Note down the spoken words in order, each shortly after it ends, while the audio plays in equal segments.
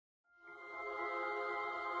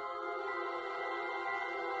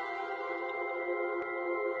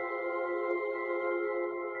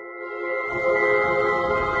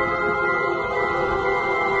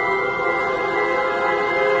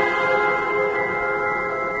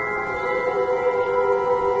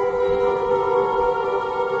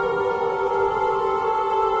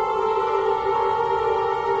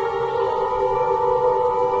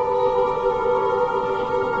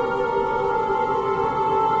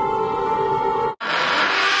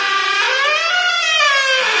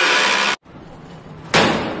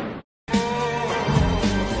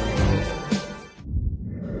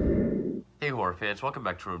fans, welcome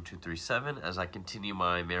back to Room 237 as I continue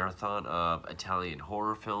my marathon of Italian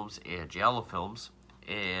horror films and Giallo films.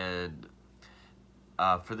 And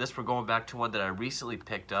for this, we're going back to one that I recently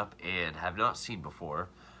picked up and have not seen before.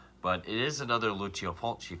 But it is another Lucio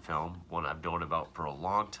Fulci film, one I've known about for a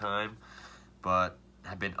long time, but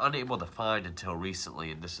have been unable to find until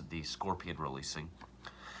recently, and this is the Scorpion releasing.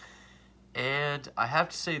 And I have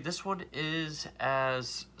to say, this one is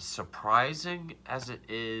as surprising as it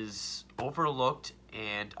is overlooked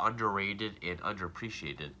and underrated and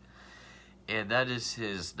underappreciated. And that is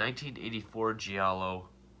his 1984 Giallo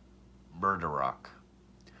Murder Rock,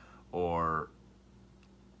 or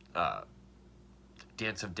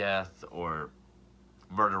Dance of Death, or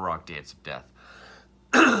Murder Rock Dance of Death.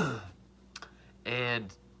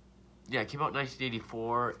 And yeah, it came out in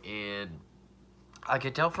 1984, and I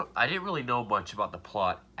could tell from, I didn't really know much about the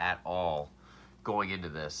plot at all going into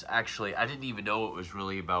this. Actually, I didn't even know it was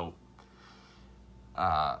really about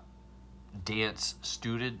dance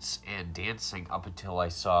students and dancing up until I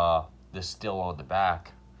saw the still on the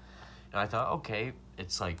back. And I thought, okay,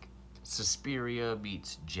 it's like Suspiria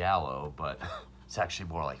meets Giallo, but it's actually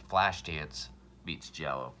more like Flashdance meets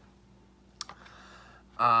Giallo.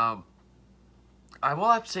 I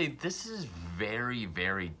will have to say, this is very,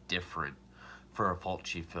 very different for a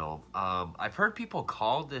Fulci film. I've heard people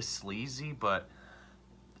call this sleazy, but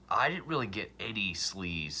I didn't really get any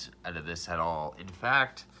sleaze out of this at all. In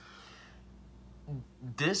fact,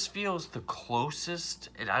 this feels the closest,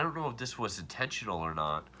 and I don't know if this was intentional or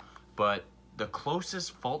not, but the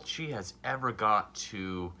closest Fulci has ever got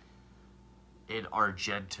to an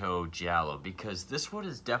Argento Giallo, because this one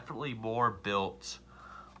is definitely more built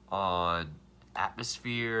on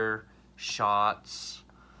atmosphere, shots,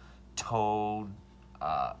 tone,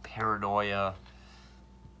 paranoia,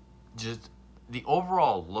 just the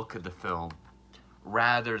overall look of the film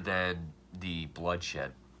rather than the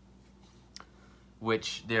bloodshed,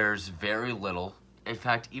 which there's very little. In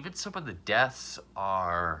fact, even some of the deaths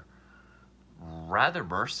are rather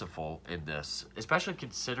merciful in this, especially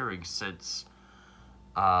considering since,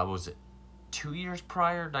 was it 2 years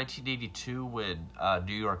prior, 1982, when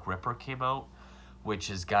New York Ripper came out, which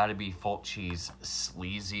has got to be Fulci's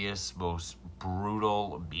sleaziest, most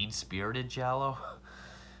brutal, mean-spirited Giallo,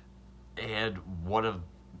 and one of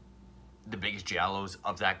the biggest Giallos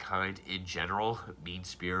of that kind in general.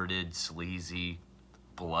 Mean-spirited, sleazy,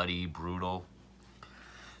 bloody, brutal.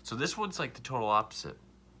 So this one's like the total opposite.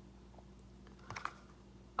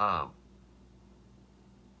 But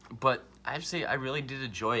I have to say, I really did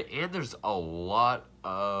enjoy it, and there's a lot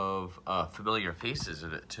of familiar faces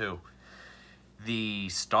in it too. The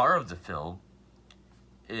star of the film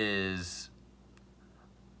is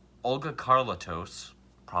Olga Karlatos,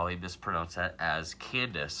 probably mispronounced that, as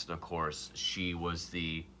Candace. And of course, she was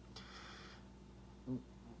the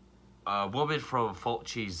woman from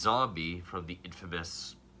Fulci's Zombie, from the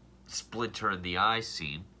infamous Splinter in the Eye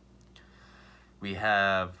scene. We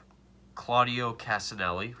have Claudio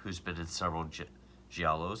Casanelli, who's been in several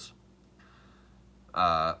Giallos.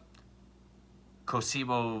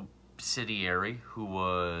 Cosimo Cinieri, who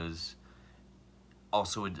was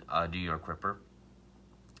also in New York Ripper.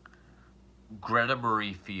 Greta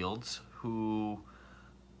Marie Fields, who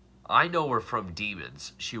I know her from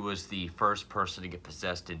Demons. She was the first person to get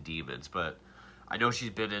possessed in Demons, but I know she's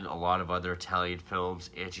been in a lot of other Italian films,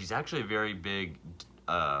 and she's actually a very big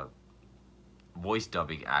voice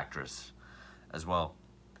dubbing actress as well.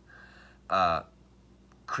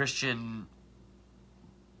 Christian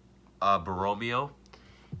Borromeo,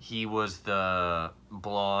 he was the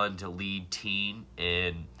blonde lead teen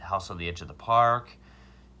in House on the Edge of the Park.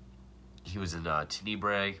 He was in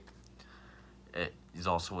Tenebrae. He's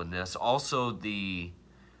also in this. Also, the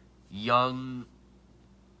young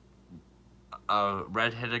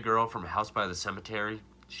redheaded girl from House by the Cemetery,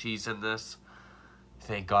 she's in this.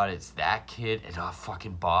 Thank God it's that kid and not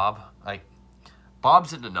fucking Bob. Like,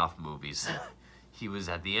 Bob's in enough movies. He was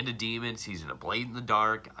at the end of Demons. He's in A Blade in the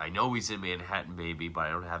Dark. I know he's in Manhattan Baby, but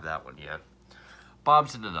I don't have that one yet.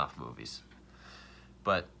 Bob's in enough movies.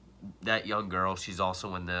 But that young girl, she's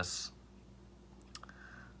also in this.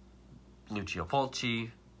 Lucio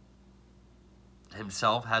Fulci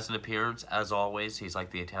himself has an appearance, as always. He's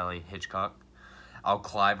like the Italian Hitchcock. Al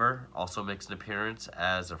Cliver also makes an appearance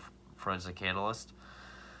as a forensic analyst.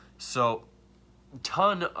 So,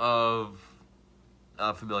 ton of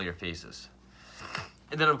familiar faces.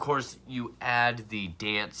 And then, of course, you add the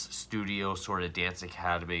dance studio, sort of dance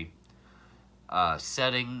academy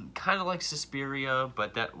setting, kind of like Suspiria,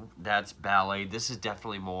 but that's ballet. This is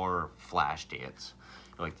definitely more flash dance.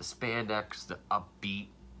 Like the spandex, the upbeat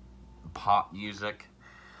pop music.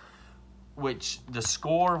 which the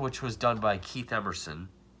score, which was done by Keith Emerson,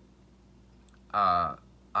 uh,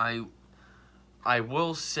 I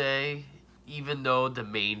will say, even though the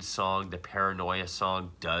main song, the Paranoia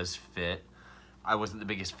song, does fit, I wasn't the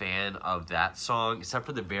biggest fan of that song, except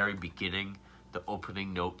for the very beginning, the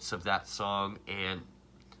opening notes of that song, and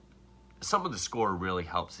some of the score really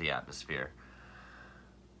helps the atmosphere.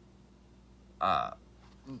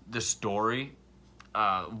 The story,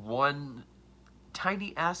 one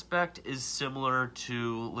tiny aspect is similar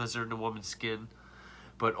to Lizard in a Woman's Skin,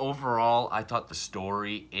 but overall, I thought the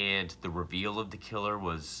story and the reveal of the killer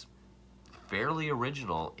was fairly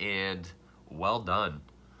original and well done.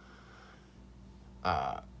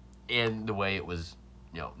 And the way it was,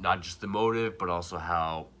 not just the motive, but also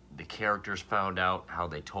how the characters found out, how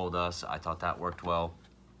they told us. I thought that worked well.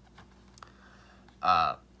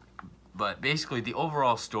 But basically, the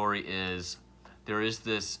overall story is there is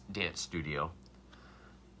this dance studio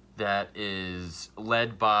that is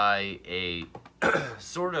led by a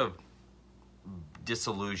sort of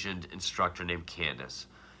disillusioned instructor named Candace,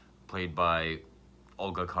 played by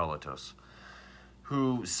Olga Carlitos,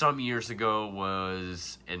 who some years ago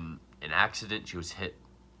was in an accident. She was hit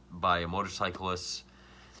by a motorcyclist,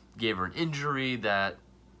 gave her an injury that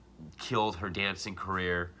killed her dancing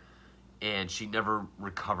career, and she never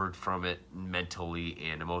recovered from it mentally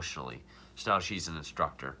and emotionally. So now she's an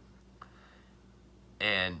instructor.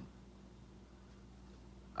 And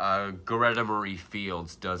Goretta Marie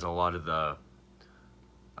Fields does a lot of the,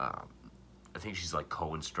 I think she's like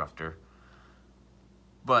co-instructor.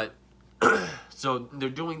 But, so they're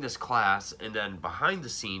doing this class, and then behind the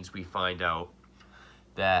scenes we find out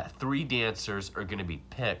that 3 dancers are going to be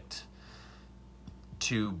picked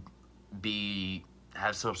to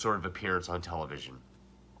have some sort of appearance on television,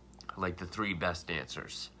 like the 3 best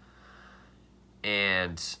dancers.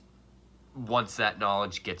 And once that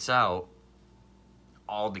knowledge gets out,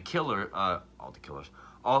 the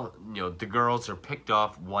girls are picked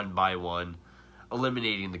off one by one,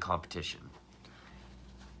 eliminating the competition.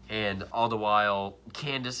 And all the while,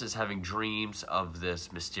 Candace is having dreams of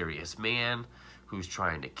this mysterious man who's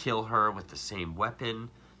trying to kill her with the same weapon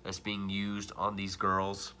that's being used on these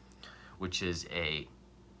girls, which is a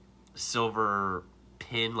silver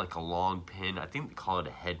pin, like a long pin. I think they call it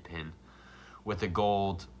a head pin, with a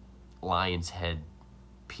gold lion's head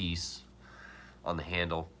piece on the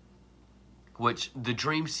handle. Which the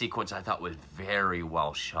dream sequence I thought was very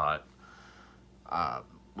well shot.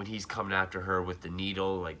 When he's coming after her with the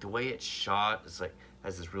needle, like the way it's shot, it's like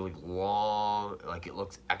has this really long, like it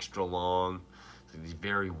looks extra long. It's like these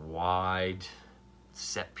very wide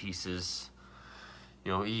set pieces.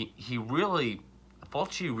 He really,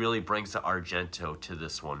 Fulci really brings the Argento to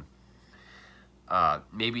this one.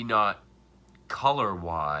 Maybe not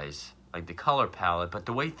color-wise, like the color palette, but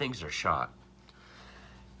the way things are shot.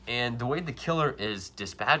 And the way the killer is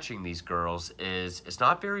dispatching these girls is, it's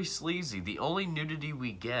not very sleazy. The only nudity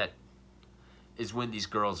we get is when these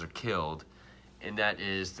girls are killed, and that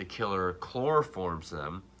is the killer chloroforms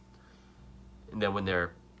them, and then when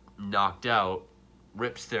they're knocked out,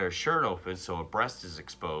 rips their shirt open so a breast is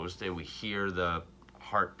exposed, and we hear the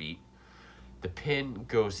heartbeat. The pin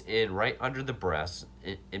goes in right under the breast,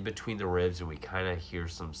 in between the ribs, and we kind of hear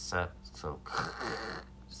some sound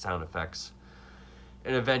effects.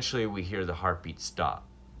 And eventually we hear the heartbeat stop.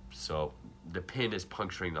 So the pin is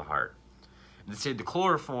puncturing the heart. And the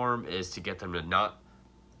chloroform is to get them to not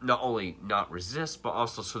only not resist, but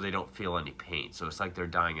also so they don't feel any pain. So it's like they're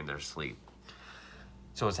dying in their sleep.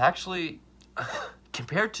 So it's actually,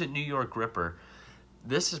 compared to New York Ripper,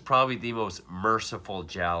 this is probably the most merciful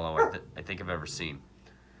Giallo I think I've ever seen.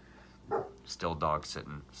 Still dog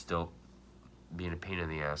sitting, still being a pain in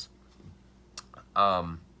the ass.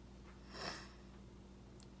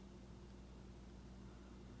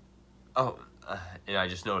 And I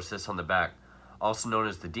just noticed this on the back. Also known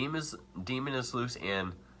as the Demon is Loose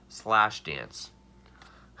and Slash Dance.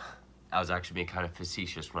 I was actually being kind of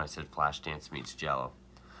facetious when I said Flash Dance meets Giallo.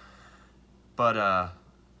 But,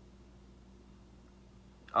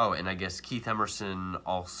 and I guess Keith Emerson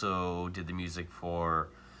also did the music for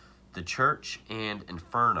The Church and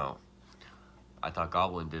Inferno. I thought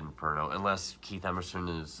Goblin did Inferno, unless Keith Emerson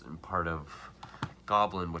is part of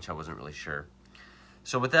Goblin, which I wasn't really sure.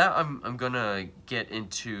 So with that, I'm gonna get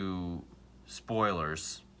into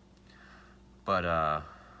spoilers, but I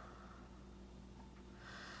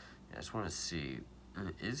just want to see,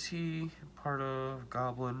 is he part of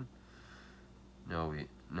Goblin? No.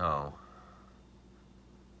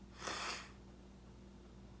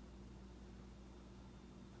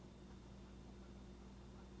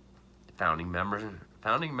 Founding member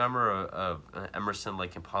founding member of Emerson,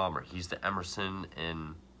 Lake and Palmer. He's the Emerson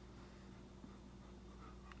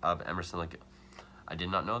of Emerson, Lake. I did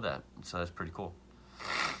not know that, so that's pretty cool.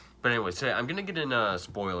 But anyway, so I'm gonna get into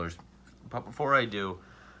spoilers, but before I do,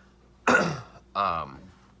 oh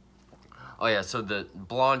yeah, so the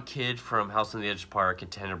blonde kid from House on the Edge Park at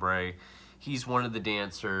Tenebrae, he's one of the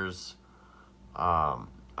dancers.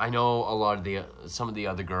 I know a lot of some of the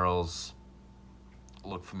other girls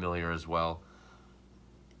look familiar as well.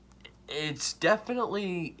 It's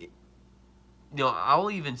definitely, I'll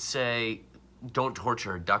even say Don't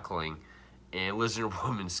Torture a Duckling and Lizard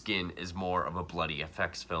Woman's Skin is more of a bloody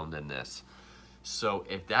effects film than this. So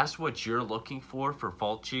if that's what you're looking for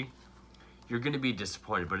Fulci, you're going to be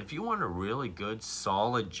disappointed. But if you want a really good,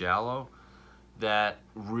 solid Giallo that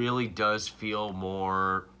really does feel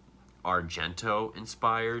more Argento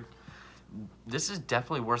inspired, this is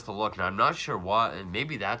definitely worth a look. And I'm not sure why, and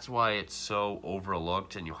maybe that's why it's so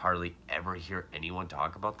overlooked and you hardly ever hear anyone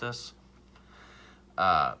talk about this.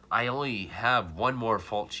 I only have one more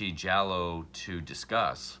Fulci Giallo to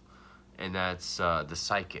discuss, and that's The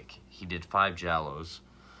Psychic. He did 5 Giallos.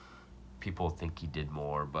 People think he did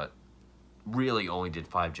more, but really only did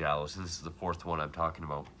 5 Giallos, and this is the 4th one I'm talking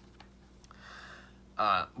about.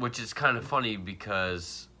 Which is kind of funny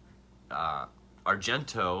because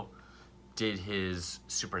Argento did his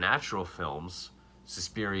supernatural films,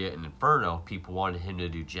 Suspiria and Inferno. People wanted him to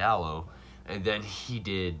do Giallo, and then he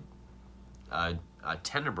did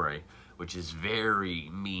Tenebrae, which is very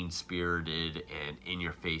mean-spirited and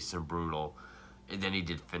in-your-face and brutal. And then he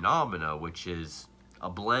did Phenomena, which is a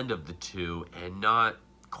blend of the two and not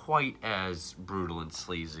quite as brutal and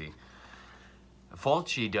sleazy.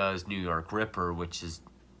 Fulci does New York Ripper, which is,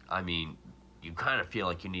 I mean, you kind of feel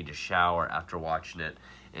like you need to shower after watching it.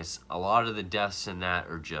 A lot of the deaths in that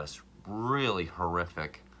are just really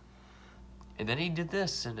horrific. And then he did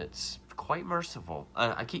this, and it's quite merciful.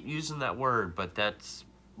 I keep using that word, but that's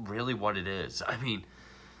really what it is. I mean,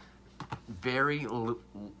 very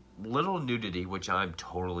little nudity, which I'm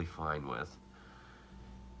totally fine with.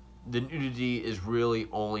 The nudity is really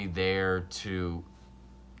only there to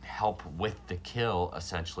help with the kill,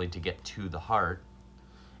 essentially, to get to the heart.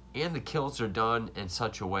 And the kills are done in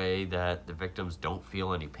such a way that the victims don't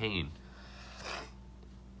feel any pain.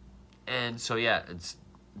 And so, yeah, it's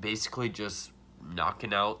basically just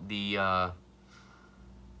knocking out the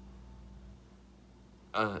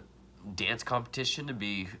dance competition to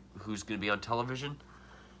be who's going to be on television.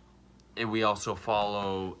 And we also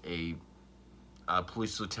follow a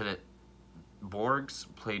police lieutenant Borgs,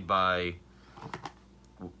 played by,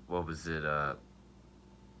 what was it,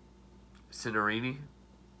 Cinerini?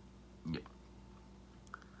 Yeah.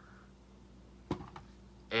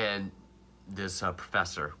 And this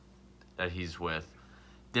professor that he's with,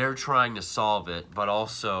 they're trying to solve it, but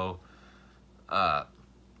also the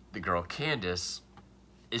girl Candace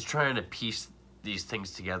is trying to piece these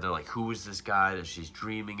things together, like who is this guy that she's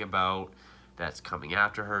dreaming about that's coming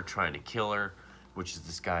after her, trying to kill her, which is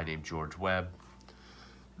this guy named George Webb,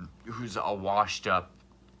 who's a washed up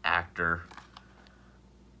actor.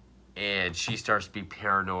 And she starts to be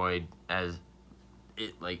paranoid as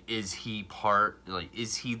is he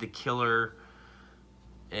the killer?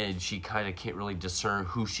 And she kind of can't really discern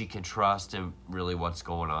who she can trust and really what's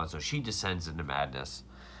going on. So she descends into madness.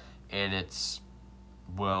 And it's,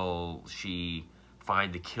 will she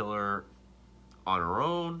find the killer on her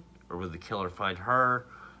own? Or will the killer find her?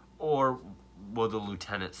 Or will the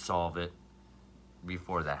lieutenant solve it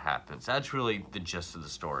before that happens? That's really the gist of the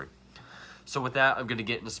story. So with that, I'm going to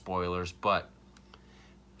get into spoilers, but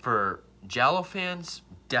for Giallo fans,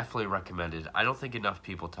 definitely recommended. I don't think enough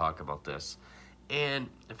people talk about this. And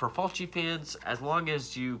for Fulci fans, as long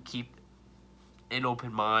as you keep an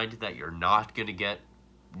open mind that you're not going to get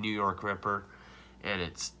New York Ripper, and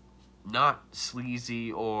it's not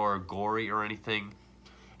sleazy or gory or anything,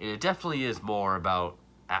 and it definitely is more about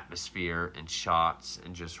atmosphere and shots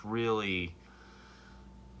and just really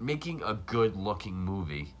making a good-looking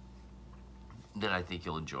movie, then I think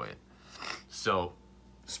you'll enjoy it. So,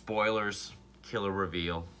 spoilers, killer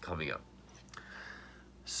reveal coming up.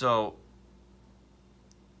 So,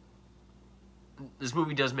 this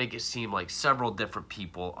movie does make it seem like several different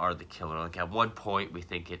people are the killer. Like at one point, we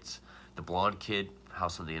think it's the blonde kid,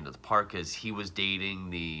 House on the End of the Park, as he was dating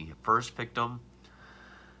the first victim.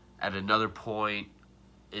 At another point,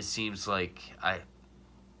 it seems like I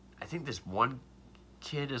think this one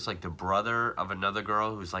kid is like the brother of another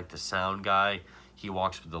girl who's like the sound guy. He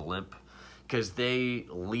walks with a limp, because they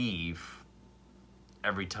leave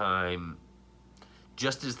every time.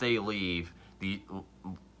 Just as they leave,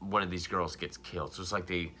 one of these girls gets killed. So it's like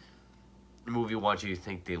they the movie wants you to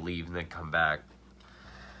think they leave and then come back.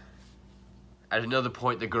 At another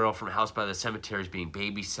point, the girl from House by the Cemetery is being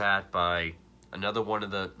babysat by another one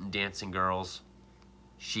of the dancing girls.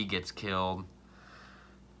 She gets killed.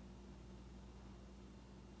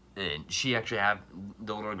 And she actually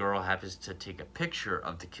the little girl happens to take a picture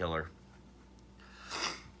of the killer.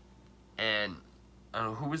 And I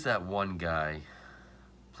don't know, who was that one guy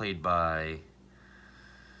played by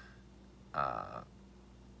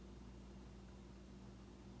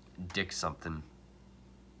Dick something.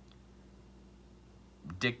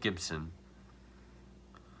 Dick Gibson.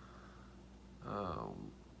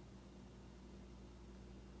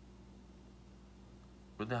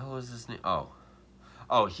 What the hell is his name?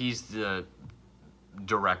 Oh, he's the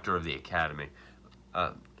director of the Academy.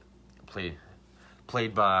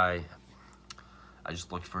 Played by, I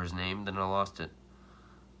just looked for his name, then I lost it.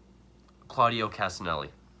 Claudio Casanelli.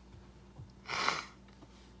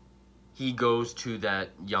 He goes to that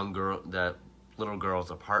little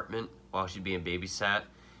girl's apartment while she's being babysat.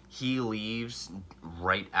 He leaves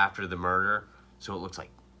right after the murder, so it looks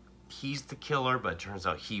like he's the killer, but it turns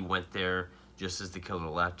out he went there just as the killer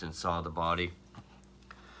left and saw the body.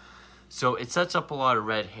 So it sets up a lot of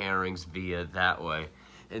red herrings via that way.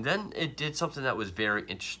 And then it did something that was very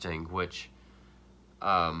interesting, which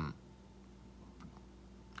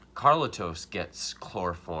Carlitos gets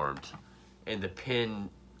chloroformed, and the pin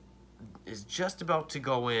is just about to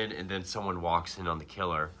go in, and then someone walks in on the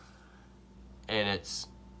killer, and it's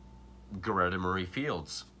Greta Marie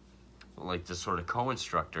Fields, like this sort of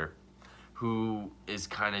co-instructor, who is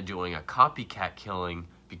kind of doing a copycat killing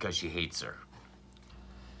because she hates her.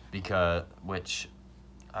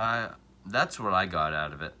 That's what I got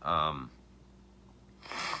out of it. I'm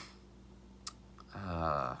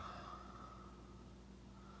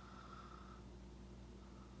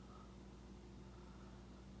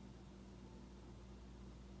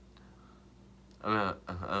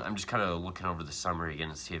just kind of looking over the summary again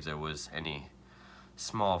to see if there was any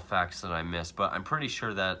small facts that I missed, but I'm pretty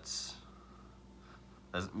sure that's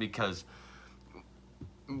because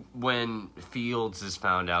when Fields is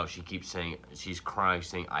found out, she keeps saying, she's crying,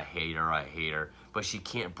 saying, I hate her, but she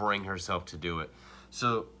can't bring herself to do it.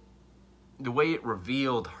 So the way it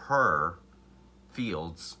revealed her,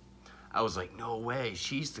 Fields, I was like, no way,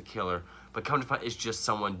 she's the killer. But come to find, it's just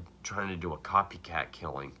someone trying to do a copycat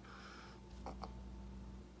killing.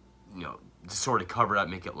 You know, to sort of cover it up,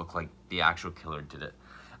 make it look like the actual killer did it.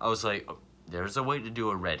 I was like, oh, there's a way to do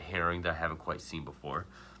a red herring that I haven't quite seen before.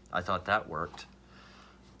 I thought that worked.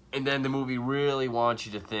 And then the movie really wants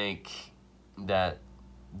you to think that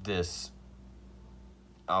this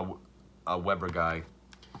Weber guy,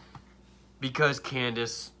 because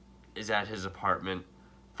Candace is at his apartment,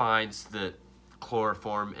 finds the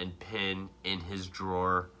chloroform and pin in his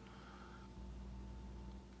drawer,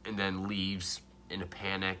 and then leaves in a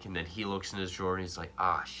panic, and then he looks in his drawer and he's like,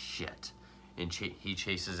 ah, shit. And he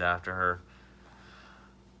chases after her.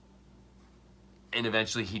 And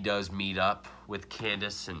eventually he does meet up with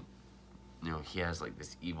Candace, and you know, he has like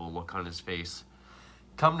this evil look on his face.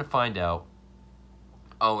 Come to find out,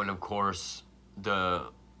 oh, and of course the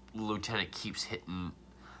lieutenant keeps hitting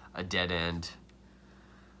a dead end.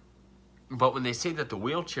 But when they say that the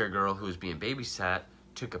wheelchair girl who was being babysat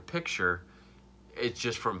took a picture, it's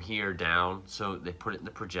just from here down, so they put it in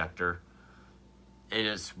the projector, and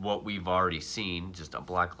it's what we've already seen, just a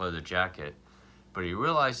black leather jacket. But he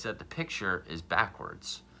realized that the picture is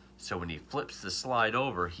backwards. So when he flips the slide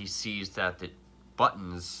over, he sees that the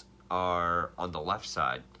buttons are on the left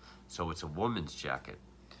side. So it's a woman's jacket.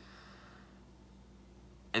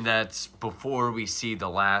 And that's before we see the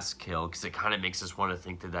last kill, because it kind of makes us want to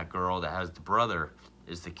think that that girl that has the brother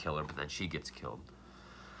is the killer, but then she gets killed.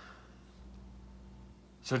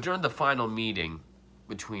 So during the final meeting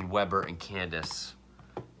between Weber and Candace,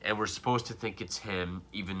 and we're supposed to think it's him,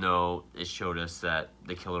 even though it showed us that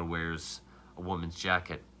the killer wears a woman's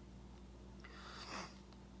jacket.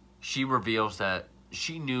 She reveals that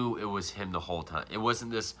she knew it was him the whole time. It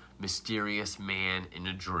wasn't this mysterious man in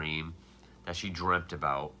a dream that she dreamt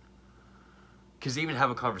about. Because they even have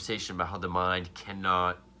a conversation about how the mind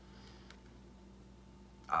cannot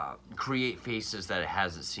create faces that it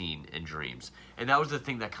hasn't seen in dreams. And that was the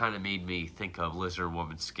thing that kind of made me think of Lizard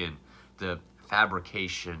Woman's Skin. The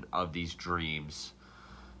fabrication of these dreams,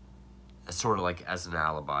 sort of like as an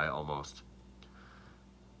alibi almost.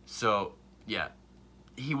 So yeah,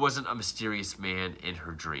 he wasn't a mysterious man in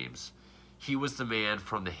her dreams. He was the man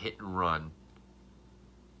from the hit and run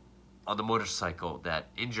on the motorcycle that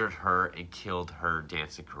injured her and killed her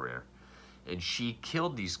dancing career. And she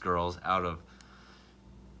killed these girls out of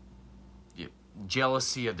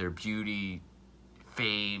jealousy of their beauty,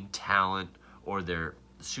 fame, talent, or their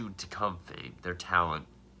soon-to-come fame, their talent,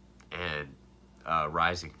 and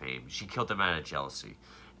rising fame. She killed him out of jealousy,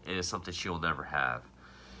 and it's something she'll never have.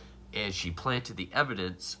 And she planted the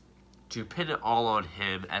evidence to pin it all on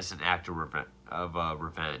him as an act of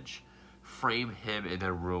revenge, frame him, and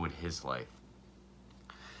then ruin his life.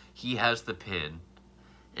 He has the pin,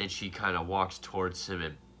 and she kind of walks towards him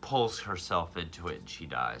and pulls herself into it, and she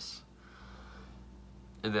dies.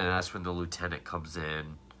 And then that's when the lieutenant comes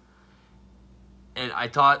in. And I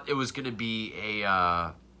thought it was going to be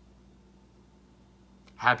a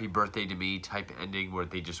happy birthday to me type ending where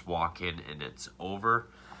they just walk in and it's over.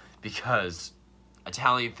 Because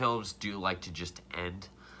Italian films do like to just end.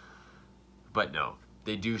 But no,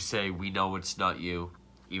 they do say, we know it's not you,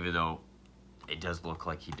 even though it does look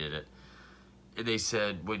like he did it. And they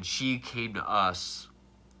said, when she came to us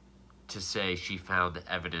to say she found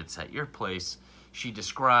the evidence at your place, she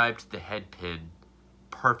described the head pin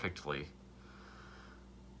perfectly.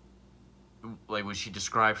 Like when she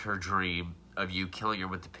described her dream of you killing her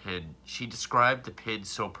with the pin, she described the pin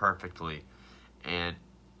so perfectly, and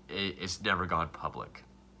it's never gone public.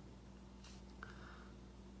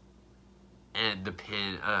 And the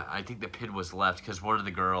pin, I think the pin was left because one of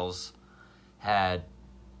the girls had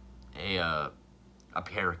a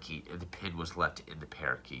parakeet, and the pin was left in the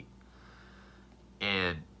parakeet.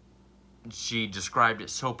 And she described it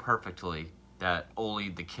so perfectly that only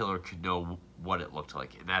the killer could know what it looked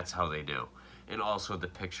like, and that's how they knew. And also the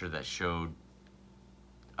picture that showed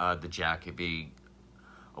the jacket being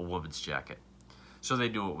a woman's jacket. So they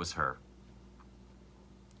knew it was her.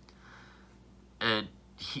 And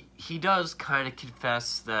he does kind of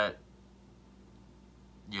confess that,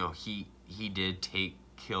 you know, he did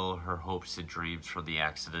kill her hopes and dreams from the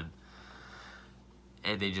accident.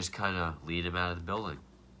 And they just kind of lead him out of the building.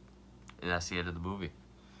 And that's the end of the movie.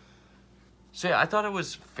 So yeah, I thought it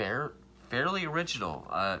was fairly original.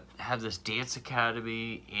 Have this dance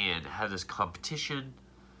academy and have this competition.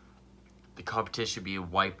 The competition being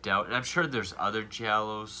wiped out. And I'm sure there's other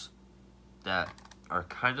Giallos that are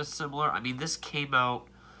kind of similar. I mean, this came out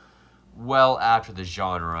well after the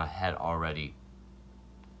genre had already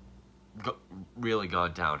really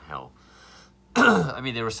gone downhill. I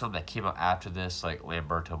mean, there were some that came out after this, like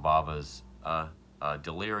Lamberto Bava's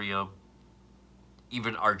Delirium.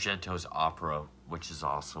 Even Argento's Opera, which is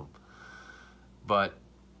awesome. But,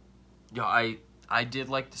 you know, I did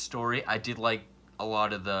like the story. I did like a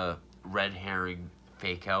lot of the red herring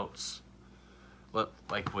fake outs.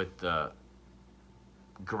 Like with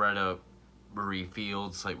Greta Marie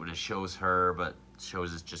Fields, like when it shows her, but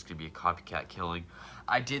shows it's just going to be a copycat killing.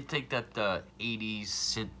 I did think that the 80s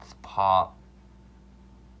synth pop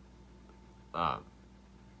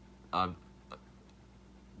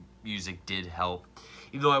music did help.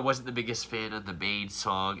 Even though I wasn't the biggest fan of the main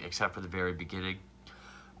song, except for the very beginning,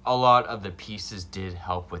 a lot of the pieces did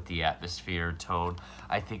help with the atmosphere and tone.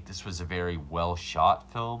 I think this was a very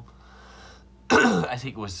well-shot film. I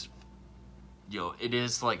think it was, you know, it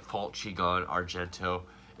is like Fulci on Argento,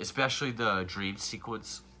 especially the dream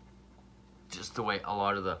sequence. Just the way a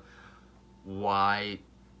lot of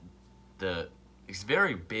it's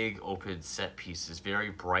very big open set pieces, very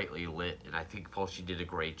brightly lit, and I think Fulci did a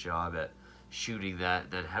great job at shooting that,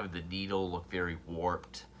 and then having the needle look very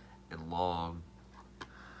warped and long.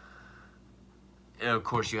 And of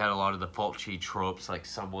course you had a lot of the Fulci tropes, like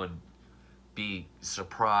someone being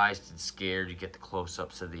surprised and scared. You get the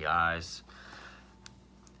close-ups of the eyes.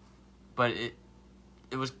 But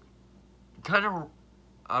it was kind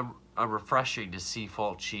of refreshing to see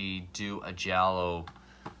Fulci do a Giallo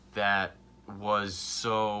that was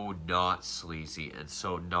so not sleazy and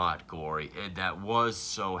so not gory, and that was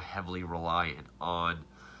so heavily reliant on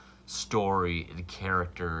story and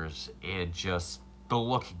characters and just the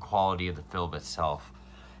look and quality of the film itself.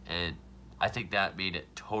 And I think that made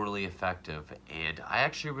it totally effective, and I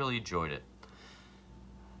actually really enjoyed it.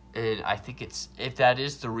 And I think if that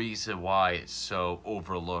is the reason why it's so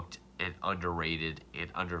overlooked and underrated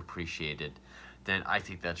and underappreciated, then I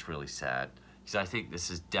think that's really sad. Because I think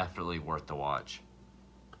this is definitely worth the watch.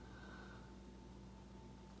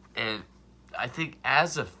 And I think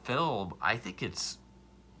as a film, I think it's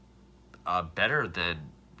better than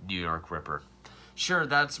New York Ripper. Sure,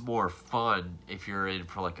 that's more fun if you're in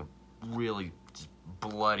for like a really just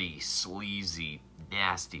bloody, sleazy,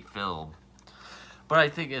 nasty film. But I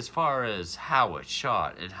think as far as how it's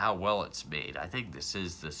shot and how well it's made, I think this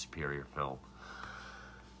is the superior film.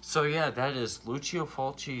 So yeah, that is Lucio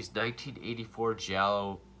Fulci's 1984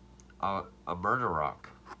 Giallo, A Murder Rock.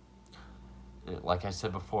 like I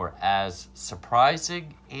said before, as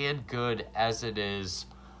surprising and good as it is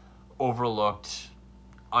overlooked,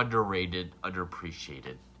 underrated,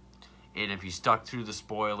 underappreciated. And if you stuck through the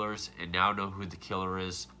spoilers and now know who the killer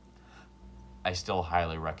is, I still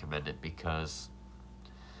highly recommend it, because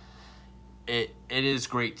it is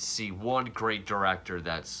great to see one great director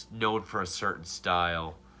that's known for a certain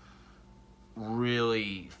style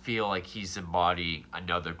really feel like he's embodying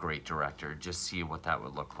another great director. Just seeing what that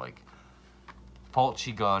would look like.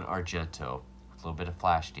 Fulci Argento, a little bit of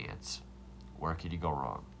Flashdance. Where could you go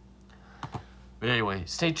wrong? But anyway,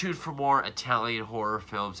 stay tuned for more Italian horror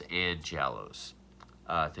films and giallos.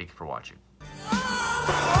 Thank you for watching.